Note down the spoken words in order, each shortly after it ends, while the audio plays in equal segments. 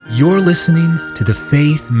You're listening to the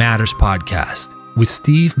Faith Matters Podcast with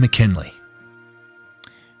Steve McKinley.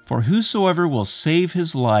 For whosoever will save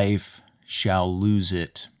his life shall lose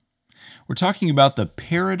it. We're talking about the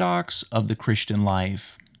paradox of the Christian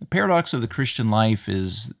life. The paradox of the Christian life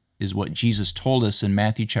is what Jesus told us in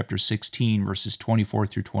Matthew chapter 16, verses 24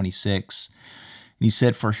 through 26. And he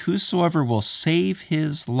said, "For whosoever will save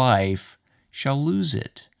his life shall lose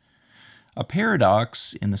it." A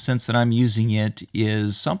paradox, in the sense that I'm using it,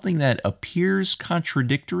 is something that appears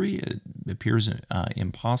contradictory, it appears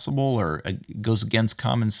impossible, or goes against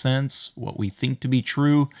common sense, what we think to be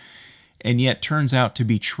true, and yet turns out to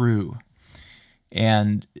be true.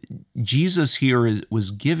 And Jesus here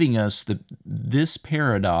was giving us this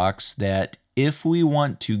paradox that if we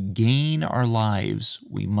want to gain our lives,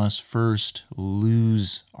 we must first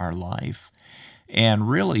lose our life. And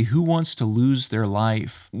really, who wants to lose their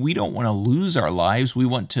life? We don't want to lose our lives. We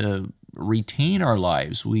want to retain our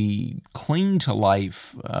lives. We cling to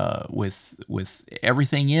life with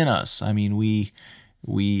everything in us. I mean, we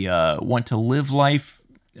want to live life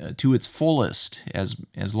to its fullest as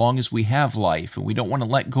long as we have life, and we don't want to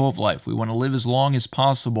let go of life. We want to live as long as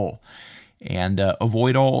possible and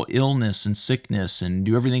avoid all illness and sickness and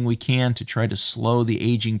do everything we can to try to slow the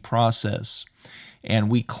aging process.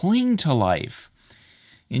 And we cling to life.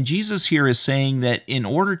 And Jesus here is saying that in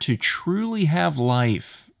order to truly have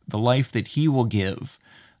life, the life that He will give,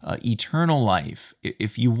 eternal life,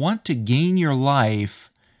 if you want to gain your life,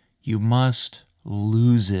 you must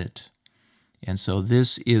lose it. And so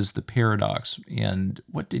this is the paradox. And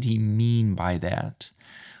what did He mean by that?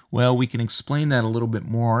 Well, we can explain that a little bit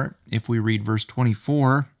more if we read verse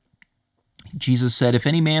 24. Jesus said, "If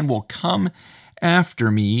any man will come after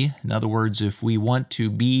me," in other words, if we want to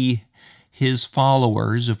be His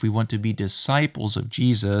followers, if we want to be disciples of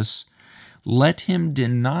Jesus, "let him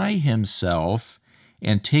deny himself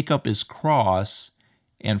and take up his cross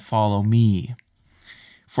and follow me.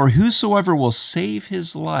 For whosoever will save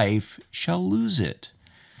his life shall lose it."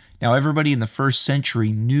 Now, everybody in the first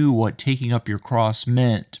century knew what taking up your cross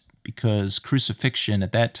meant, because crucifixion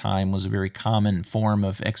at that time was a very common form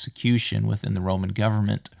of execution within the Roman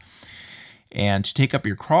government. And to take up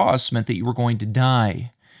your cross meant that you were going to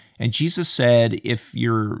die. And Jesus said, if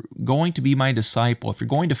you're going to be my disciple, if you're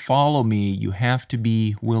going to follow me, you have to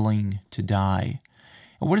be willing to die.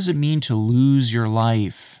 And what does it mean to lose your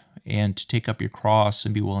life and to take up your cross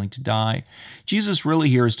and be willing to die? Jesus really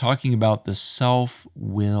here is talking about the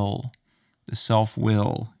self-will,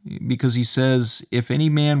 because He says, if any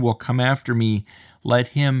man will come after me, let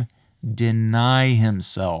him deny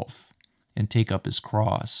himself and take up his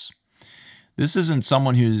cross. This isn't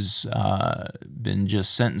someone who's been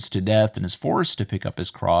just sentenced to death and is forced to pick up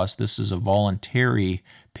his cross. This is a voluntary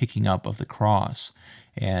picking up of the cross.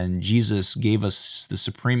 And Jesus gave us the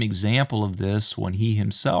supreme example of this when He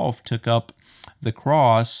Himself took up the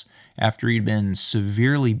cross after He'd been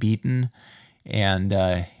severely beaten and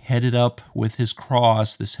headed up with His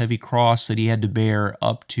cross, this heavy cross that He had to bear,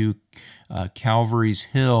 up to Calvary's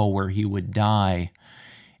hill where He would die.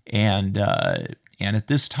 And at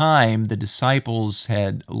this time, the disciples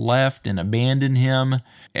had left and abandoned Him.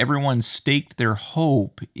 Everyone staked their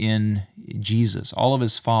hope in Jesus, all of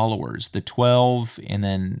His followers, the 12, and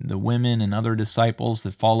then the women and other disciples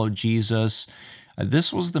that followed Jesus.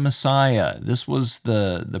 This was the Messiah. This was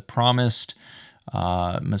the promised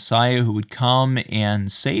Messiah who would come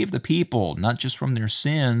and save the people, not just from their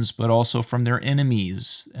sins, but also from their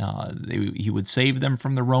enemies. He would save them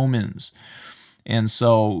from the Romans. And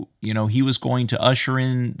so, He was going to usher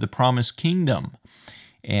in the promised kingdom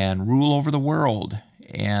and rule over the world.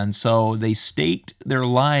 And so they staked their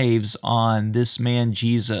lives on this man,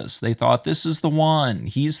 Jesus. They thought, this is the one.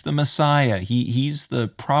 He's the Messiah. He's the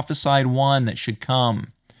prophesied one that should come.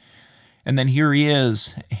 And then here He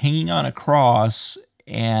is, hanging on a cross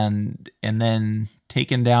and then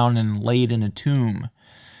taken down and laid in a tomb.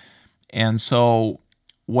 And so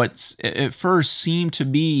what at first seemed to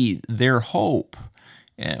be their hope,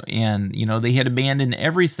 and they had abandoned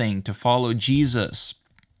everything to follow Jesus,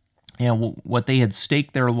 and what they had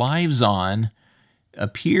staked their lives on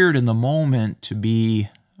appeared in the moment to be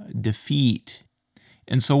defeat.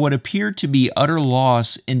 And so what appeared to be utter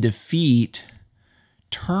loss and defeat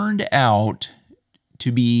turned out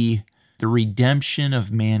to be the redemption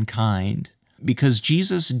of mankind, because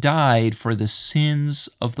Jesus died for the sins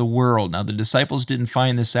of the world. Now, the disciples didn't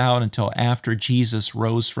find this out until after Jesus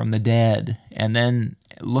rose from the dead. And then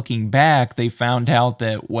looking back, they found out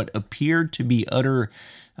that what appeared to be utter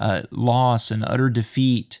loss and utter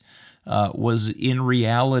defeat was in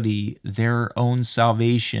reality their own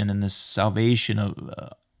salvation, and the salvation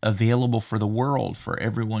available for the world, for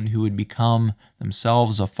everyone who would become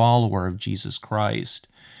themselves a follower of Jesus Christ.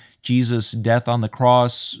 Jesus' death on the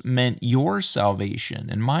cross meant your salvation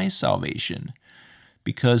and my salvation,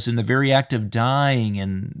 because in the very act of dying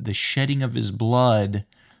and the shedding of his blood,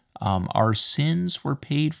 our sins were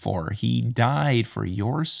paid for. He died for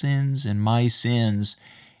your sins and my sins.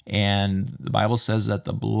 And the Bible says that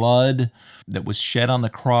the blood that was shed on the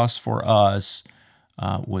cross for us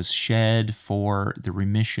was shed for the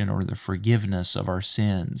remission or the forgiveness of our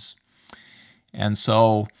sins. And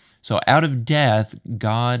so out of death,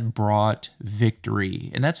 God brought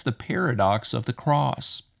victory. And that's the paradox of the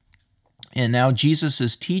cross. And now Jesus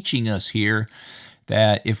is teaching us here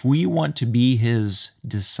that if we want to be his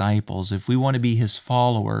disciples, if we want to be his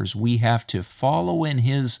followers, we have to follow in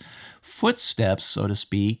his footsteps, so to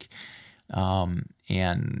speak.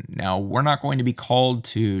 And now we're not going to be called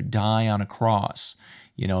to die on a cross.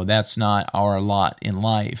 That's not our lot in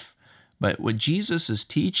life. But what Jesus is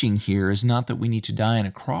teaching here is not that we need to die on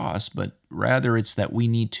a cross, but rather it's that we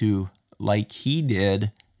need to, like he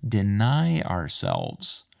did, deny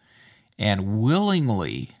ourselves and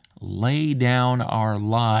willingly lay down our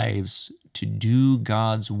lives to do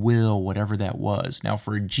God's will, whatever that was. Now,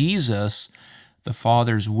 for Jesus, the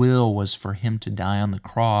Father's will was for him to die on the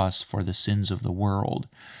cross for the sins of the world.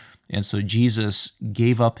 And so Jesus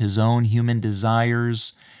gave up his own human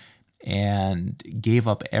desires and gave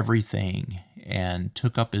up everything and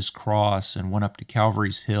took up his cross and went up to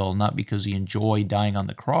Calvary's Hill, not because he enjoyed dying on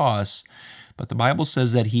the cross, but the Bible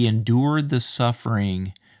says that he endured the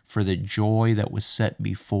suffering for the joy that was set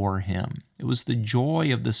before him. It was the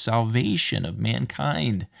joy of the salvation of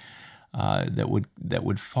mankind that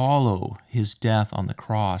would follow his death on the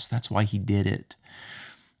cross. That's why he did it.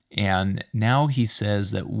 And now he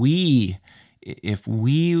says that if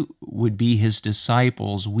we would be his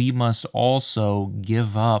disciples, we must also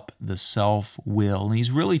give up the self-will. And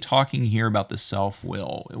he's really talking here about the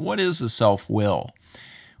self-will. What is the self-will?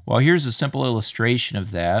 Well, here's a simple illustration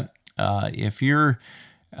of that. If you're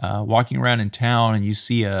walking around in town and you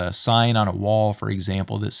see a sign on a wall, for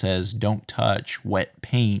example, that says, "Don't touch wet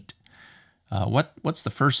paint," what's the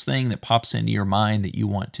first thing that pops into your mind that you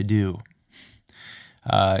want to do?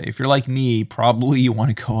 If you're like me, probably you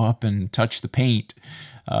want to go up and touch the paint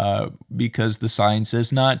because the sign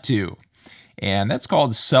says not to. And that's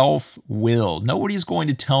called self-will. Nobody's going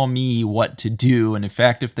to tell me what to do. And in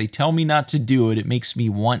fact, if they tell me not to do it, it makes me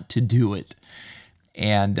want to do it.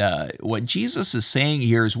 And what Jesus is saying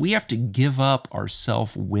here is we have to give up our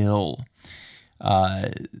self-will,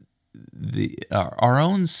 our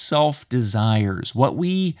own self-desires, what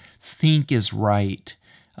we think is right,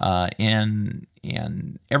 and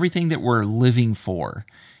everything that we're living for.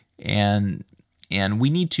 And we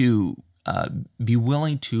need to be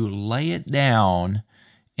willing to lay it down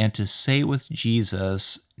and to say with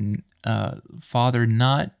Jesus, Father,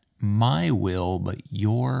 not my will, but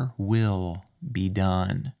your will be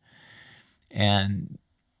done. And,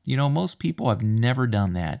 most people have never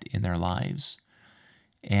done that in their lives.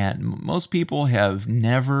 And most people have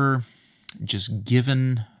never just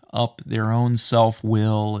given up their own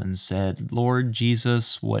self-will and said, Lord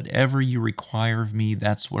Jesus, whatever you require of me,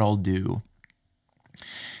 that's what I'll do.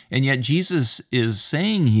 And yet Jesus is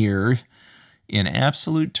saying here in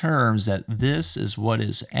absolute terms that this is what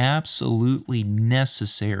is absolutely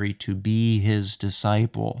necessary to be his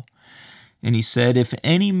disciple. And he said, if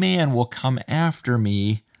any man will come after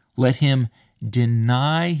me, let him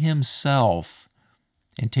deny himself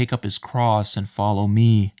and take up his cross and follow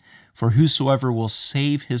me. For whosoever will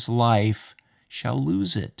save his life shall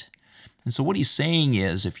lose it. And so what he's saying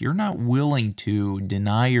is, if you're not willing to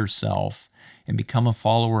deny yourself and become a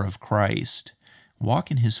follower of Christ, walk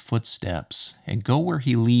in his footsteps and go where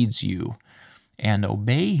he leads you and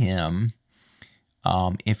obey him.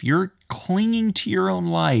 If you're clinging to your own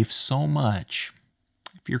life so much,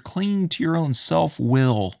 if you're clinging to your own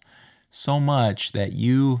self-will so much that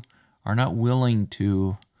you are not willing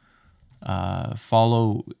to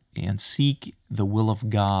follow and seek the will of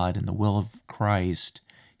God and the will of Christ,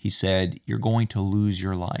 he said, you're going to lose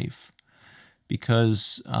your life.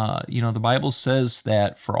 Because, the Bible says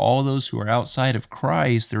that for all those who are outside of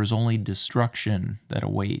Christ, there is only destruction that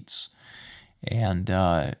awaits. And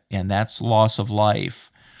that's loss of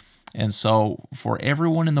life. And so for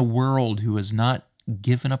everyone in the world who has not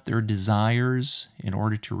given up their desires in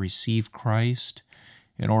order to receive Christ,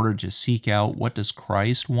 in order to seek out what does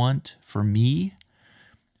Christ want for me,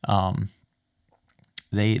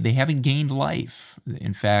 they haven't gained life.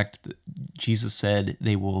 In fact, Jesus said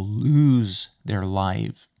they will lose their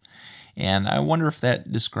life. And I wonder if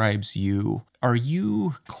that describes you. Are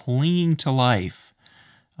you clinging to life?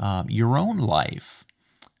 your own life?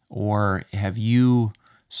 Or have you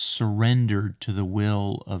surrendered to the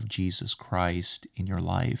will of Jesus Christ in your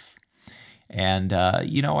life? And,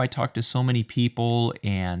 I talk to so many people,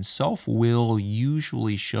 and self-will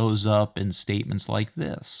usually shows up in statements like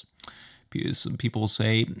this. Some people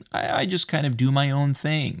say, I just kind of do my own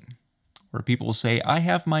thing. Or people say, I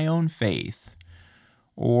have my own faith.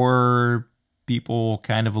 Or people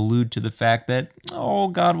kind of allude to the fact that,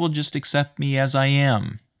 God will just accept me as I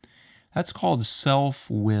am. That's called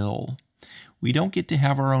self-will. We don't get to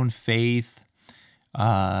have our own faith,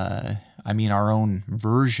 our own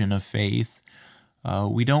version of faith.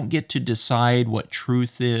 We don't get to decide what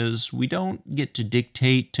truth is. We don't get to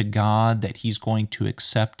dictate to God that He's going to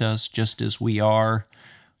accept us just as we are.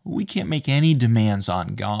 We can't make any demands on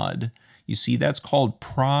God. You see, that's called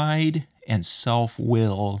pride and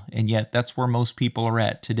self-will, and yet that's where most people are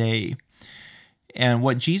at today. And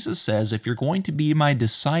what Jesus says, if you're going to be my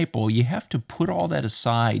disciple, you have to put all that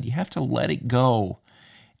aside. You have to let it go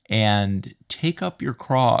and take up your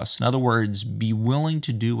cross. In other words, be willing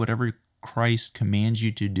to do whatever Christ commands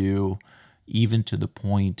you to do, even to the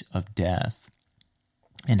point of death.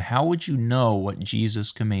 And how would you know what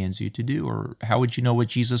Jesus commands you to do? Or how would you know what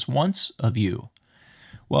Jesus wants of you?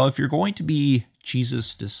 Well, if you're going to be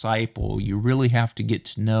Jesus' disciple, you really have to get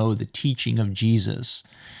to know the teaching of Jesus.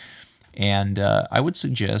 And I would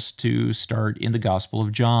suggest to start in the Gospel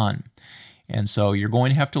of John. And so you're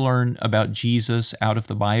going to have to learn about Jesus out of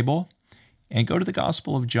the Bible and go to the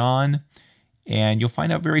Gospel of John, and you'll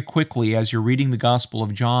find out very quickly as you're reading the Gospel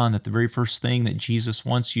of John that the very first thing that Jesus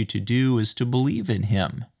wants you to do is to believe in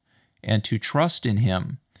Him and to trust in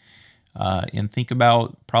Him. And think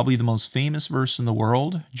about probably the most famous verse in the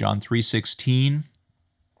world, John 3:16.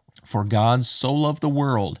 For God so loved the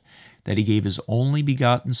world that He gave His only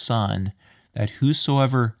begotten Son, that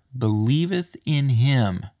whosoever believeth in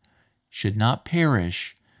Him should not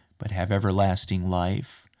perish, but have everlasting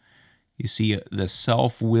life. You see, the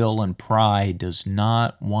self-will and pride does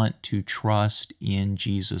not want to trust in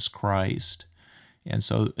Jesus Christ. And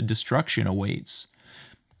so destruction awaits.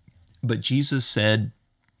 But Jesus said,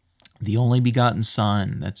 the only begotten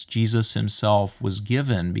Son, that's Jesus Himself, was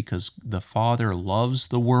given because the Father loves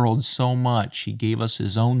the world so much. He gave us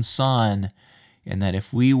His own Son, and that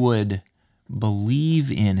if we would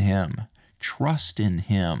believe in Him, trust in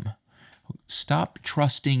Him, stop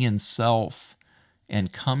trusting in self,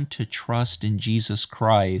 and come to trust in Jesus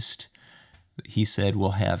Christ, He said,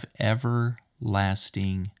 we'll have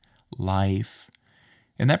everlasting life.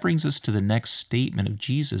 And that brings us to the next statement of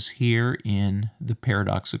Jesus here in the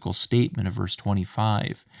paradoxical statement of verse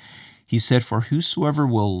 25. He said, for whosoever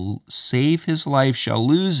will save his life shall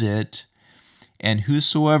lose it, and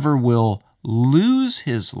whosoever will lose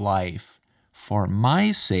his life for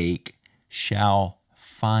my sake shall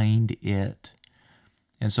find it.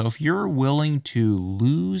 And so if you're willing to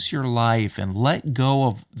lose your life and let go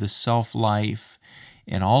of the self-life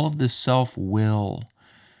and all of the self-will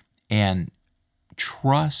and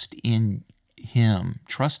trust in Him,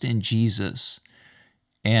 trust in Jesus,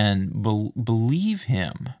 and believe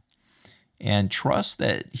Him, and trust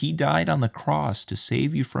that He died on the cross to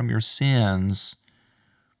save you from your sins,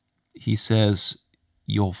 He says,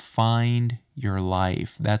 you'll find your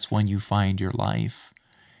life. That's when you find your life.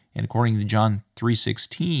 And according to John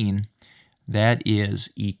 3:16, that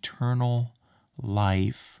is eternal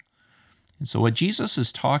life. And so what Jesus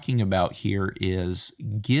is talking about here is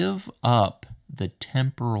give up the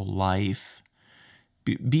temporal life.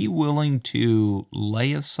 Be willing to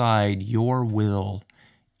lay aside your will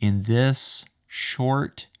in this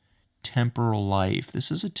short temporal life.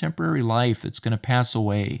 This is a temporary life that's going to pass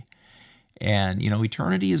away. And,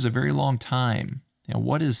 eternity is a very long time. And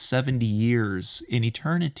what is 70 years in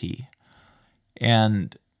eternity?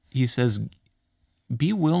 And He says,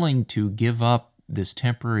 be willing to give up this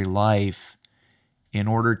temporary life in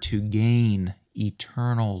order to gain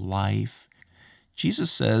eternal life.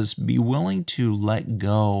 Jesus says, be willing to let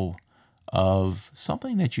go of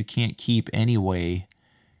something that you can't keep anyway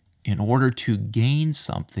in order to gain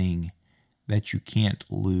something that you can't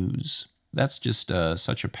lose. That's just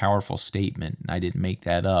such a powerful statement. I didn't make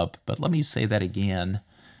that up, but let me say that again.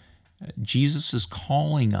 Jesus is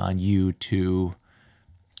calling on you to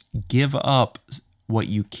give up what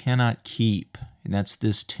you cannot keep, and that's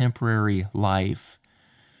this temporary life,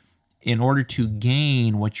 in order to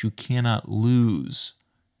gain what you cannot lose,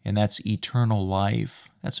 and that's eternal life.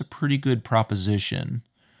 That's a pretty good proposition.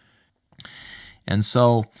 And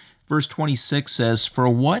so, verse 26 says, for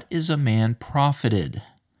what is a man profited,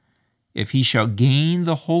 if he shall gain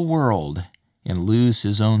the whole world and lose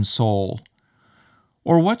his own soul?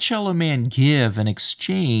 Or what shall a man give in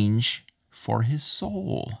exchange for his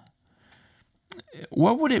soul?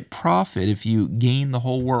 What would it profit if you gain the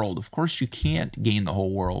whole world? Of course, you can't gain the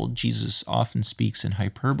whole world. Jesus often speaks in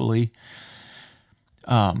hyperbole.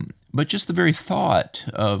 But just the very thought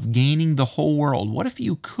of gaining the whole world, what if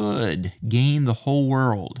you could gain the whole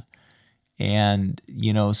world and,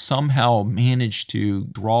 somehow manage to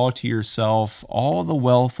draw to yourself all the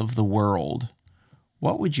wealth of the world?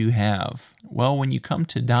 What would you have? Well, when you come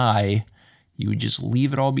to die, you would just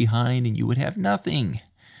leave it all behind and you would have nothing.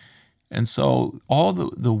 And so all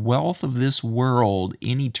the wealth of this world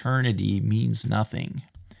in eternity means nothing.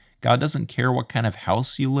 God doesn't care what kind of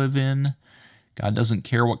house you live in. God doesn't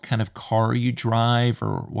care what kind of car you drive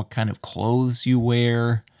or what kind of clothes you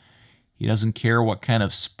wear. He doesn't care what kind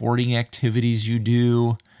of sporting activities you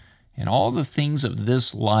do. And all the things of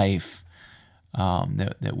this life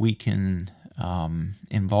that we can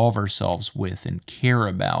involve ourselves with and care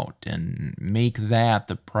about and make that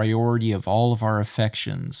the priority of all of our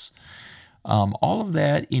affections. All of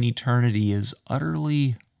that in eternity is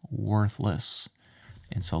utterly worthless.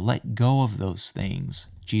 And so let go of those things,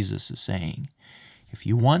 Jesus is saying. If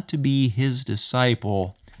you want to be his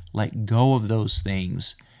disciple, let go of those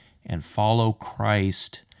things and follow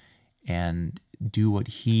Christ and do what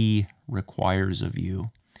he requires of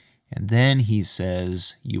you. And then he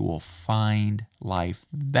says, you will find life.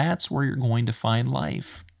 That's where you're going to find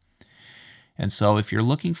life. And so if you're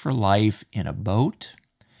looking for life in a boat,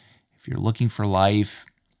 if you're looking for life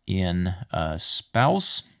in a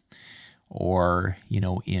spouse, or,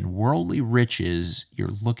 in worldly riches, you're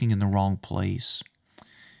looking in the wrong place.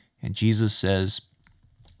 And Jesus says,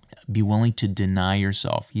 be willing to deny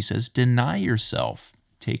yourself. He says, deny yourself,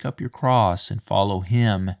 take up your cross and follow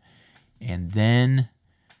him, and then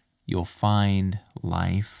you'll find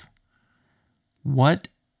life. What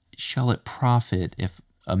shall it profit if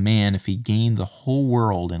he gained the whole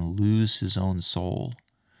world and lose his own soul?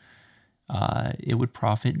 It would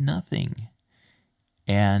profit nothing.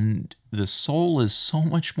 And the soul is so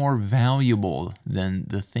much more valuable than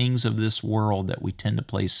the things of this world that we tend to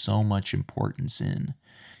place so much importance in.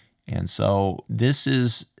 And so this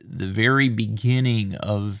is the very beginning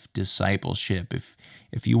of discipleship.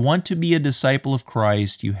 If you want to be a disciple of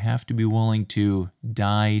Christ, you have to be willing to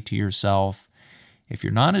die to yourself. If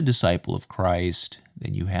you're not a disciple of Christ,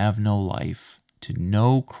 then you have no life. To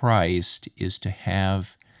know Christ is to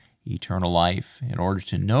have eternal life. In order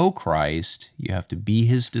to know Christ, you have to be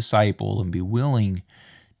his disciple and be willing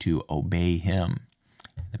to obey him.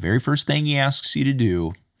 The very first thing he asks you to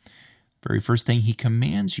do, very first thing he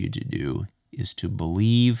commands you to do, is to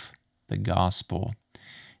believe the gospel.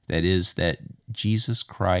 That is, that Jesus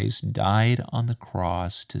Christ died on the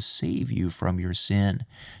cross to save you from your sin.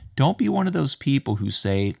 Don't be one of those people who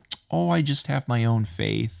say, I just have my own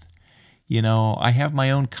faith. I have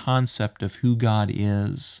my own concept of who God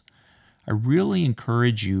is. I really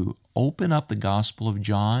encourage you, open up the Gospel of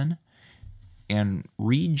John and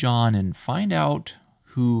read John and find out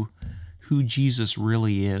who Jesus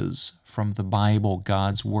really is from the Bible,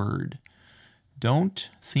 God's Word. Don't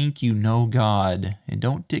think you know God, and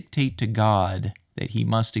don't dictate to God that he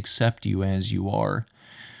must accept you as you are.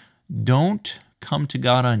 Don't come to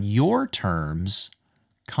God on your terms.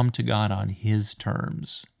 Come to God on his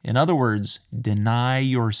terms. In other words, deny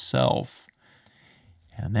yourself.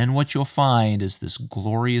 And then what you'll find is this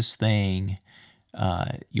glorious thing.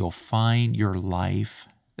 You'll find your life.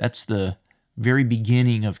 That's the very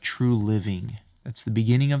beginning of true living. That's the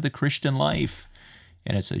beginning of the Christian life.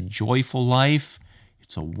 And it's a joyful life.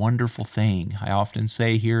 It's a wonderful thing. I often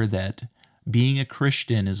say here that being a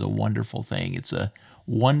Christian is a wonderful thing. It's a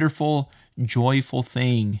wonderful, joyful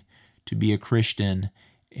thing to be a Christian,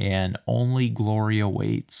 and only glory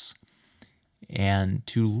awaits. And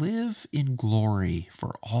to live in glory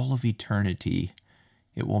for all of eternity,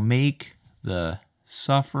 it will make the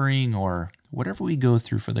suffering or whatever we go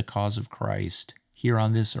through for the cause of Christ here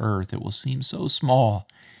on this earth, it will seem so small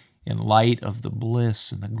in light of the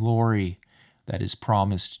bliss and the glory that is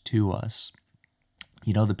promised to us.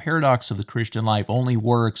 The paradox of the Christian life only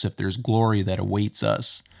works if there's glory that awaits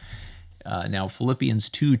us. Now, Philippians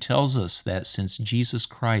 2 tells us that since Jesus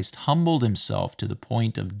Christ humbled himself to the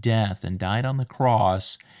point of death and died on the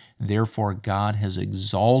cross, therefore God has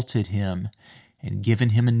exalted him and given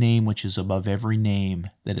him a name which is above every name,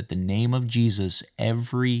 that at the name of Jesus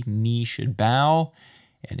every knee should bow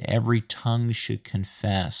and every tongue should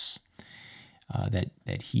confess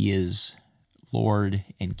that he is Lord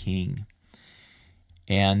and King.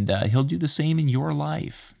 And he'll do the same in your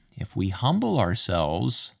life. If we humble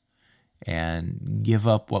ourselves and give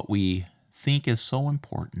up what we think is so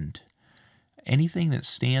important anything that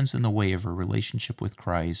stands in the way of a relationship with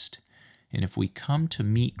Christ. And if we come to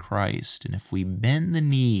meet Christ, and if we bend the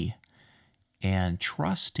knee and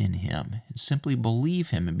trust in Him and simply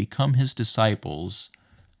believe Him and become His disciples,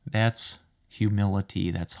 that's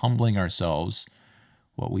humility. That's humbling ourselves.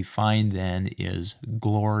 What we find then is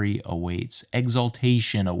glory awaits,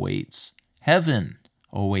 exaltation awaits, heaven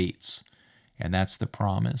awaits, and that's the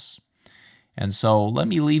promise. And so let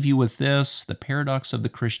me leave you with this. The paradox of the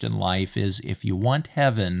Christian life is if you want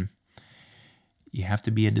heaven, you have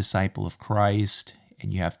to be a disciple of Christ,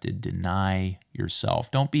 and you have to deny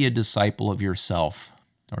yourself. Don't be a disciple of yourself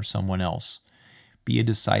or someone else. Be a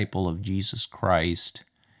disciple of Jesus Christ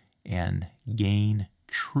and gain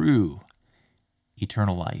true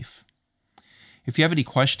eternal life. If you have any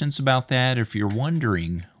questions about that, or if you're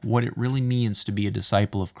wondering what it really means to be a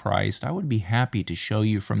disciple of Christ, I would be happy to show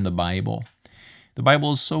you from the Bible. The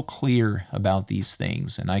Bible is so clear about these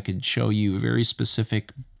things, and I could show you very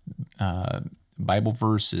specific Bible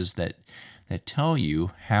verses that tell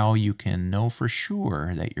you how you can know for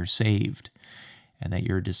sure that you're saved and that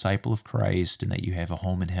you're a disciple of Christ and that you have a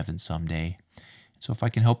home in heaven someday. So if I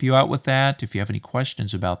can help you out with that, if you have any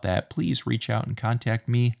questions about that, please reach out and contact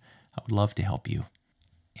me. I would love to help you.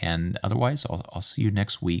 And otherwise, I'll see you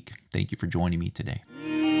next week. Thank you for joining me today.